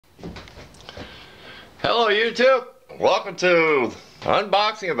Hello YouTube, welcome to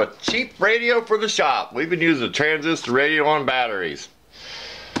unboxing of a cheap radio for the shop. We've been using a transistor radio on batteries.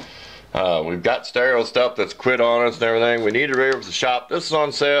 We've got stereo stuff that's quit on us and everything. We need a radio for the shop. This is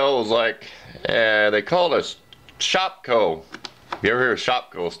on sale. It was like, they call it Shopco. You ever hear of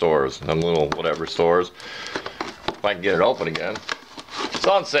Shopco stores? Them little whatever stores. If I can get it open again. It's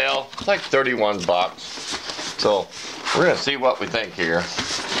on sale. It's like 31 bucks. So we're going to see what we think here.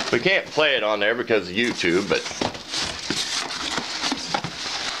 We can't play it on there because of YouTube, but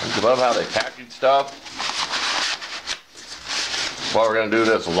I love how they package stuff. Well, we're going to do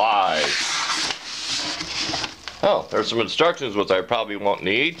this live. Oh, there's some instructions which I probably won't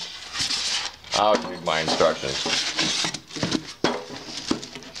need. I'll read my instructions.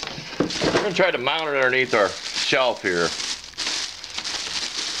 We're going to try to mount it underneath our shelf here.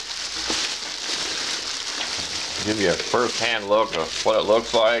 Give you a first-hand look of what it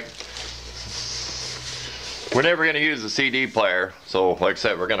looks like. We're never going to use the CD player, so like I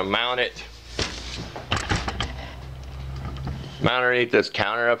said, we're going to mount it. Mount underneath this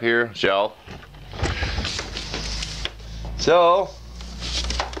counter up here, shelf. So,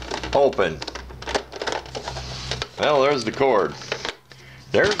 open. Well, there's the cord.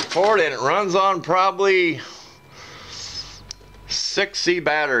 There's the cord, and it runs on probably 6C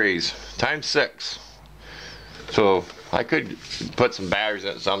batteries, times 6. So I could put some batteries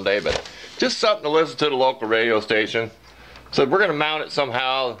in it someday, but just something to listen to the local radio station. So we're going to mount it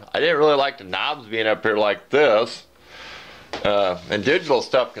somehow. I didn't really like the knobs being up here like this. And digital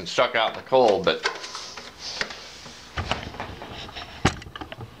stuff can stuck out in the cold, but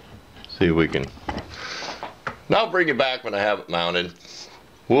see if we can. And I'll bring it back when I have it mounted.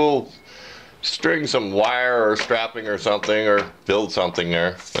 We'll string some wire or strapping or something, or build something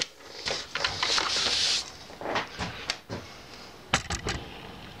there.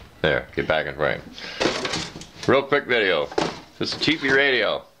 There, get back in frame. Real quick video. This is a cheapy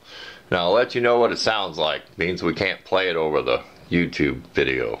radio. Now I'll let you know what it sounds like. It means we can't play it over the YouTube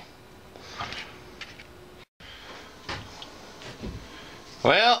video.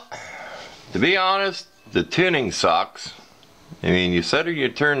 Well, to be honest, the tuning sucks. I mean, you set her, you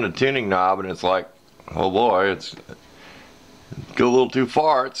turn the tuning knob and it's like, oh boy, it's go a little too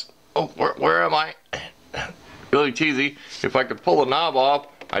far. It's, oh, where am I? Really cheesy. If I could pull the knob off,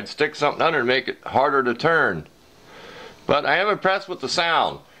 I'd stick something under and make it harder to turn. But I am impressed with the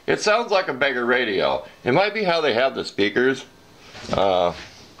sound. It sounds like a bigger radio. It might be how they have the speakers.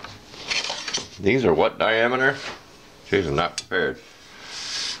 These are what diameter? Jeez, I'm not prepared.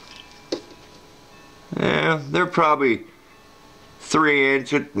 Yeah, they're probably 3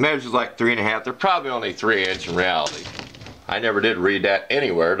 inch. It measures like 3.5. They're probably only 3 inch in reality. I never did read that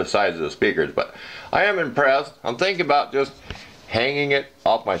anywhere, the size of the speakers, but I am impressed. I'm thinking about just hanging it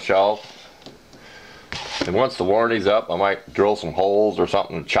off my shelf. And once the warranty's up, I might drill some holes or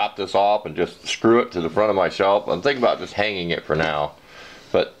something to chop this off and just screw it to the front of my shelf. I'm thinking about just hanging it for now.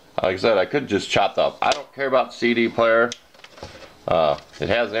 But like I said, I could just chop that up. I don't care about the CD player. It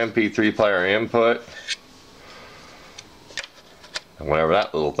has an MP3 player input. And whatever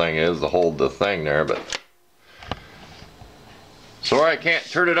that little thing is to hold the thing there. But sorry I can't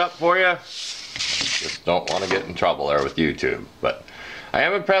turn it up for you. Just don't want to get in trouble there with YouTube. But I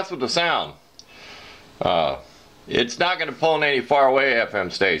am impressed with the sound. It's not going to pull in any far away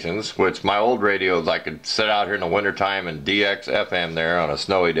FM stations, which my old radios I could sit out here in the winter time and DX FM there on a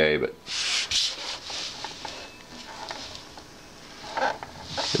snowy day, but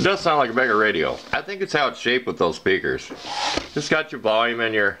it does sound like a bigger radio. I think it's how it's shaped with those speakers. Just got your volume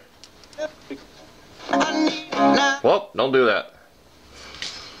and your... Whoop, don't do that.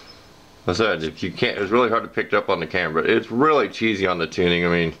 I said, if you can't, it's really hard to pick up on the camera, but it's really cheesy on the tuning. I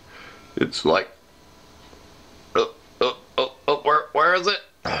mean, it's like, where is it?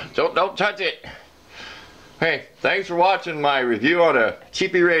 Don't touch it. Hey, thanks for watching my review on a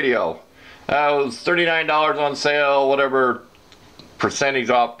cheapy radio. It was $39 on sale, whatever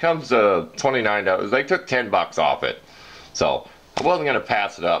percentage off, comes to $29. They took 10 bucks off it. So I wasn't going to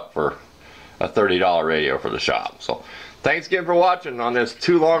pass it up for a $30 radio for the shop. So thanks again for watching on this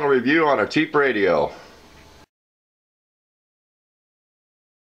too long a review on a cheap radio.